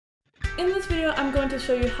In this video, I'm going to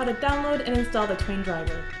show you how to download and install the TWAIN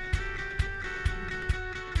driver.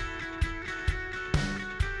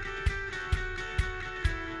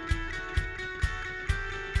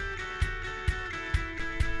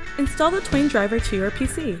 Install the TWAIN driver to your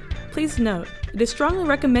PC. Please note, it is strongly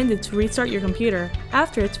recommended to restart your computer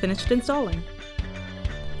after it's finished installing.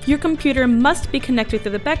 Your computer must be connected to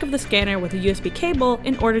the back of the scanner with a USB cable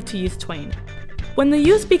in order to use TWAIN. When the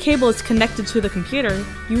USB cable is connected to the computer,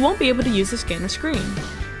 you won't be able to use the scanner screen.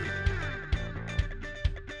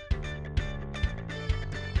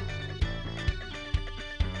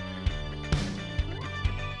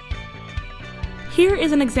 Here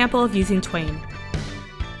is an example of using TWAIN.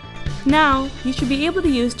 Now, you should be able to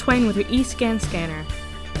use TWAIN with your eScan scanner.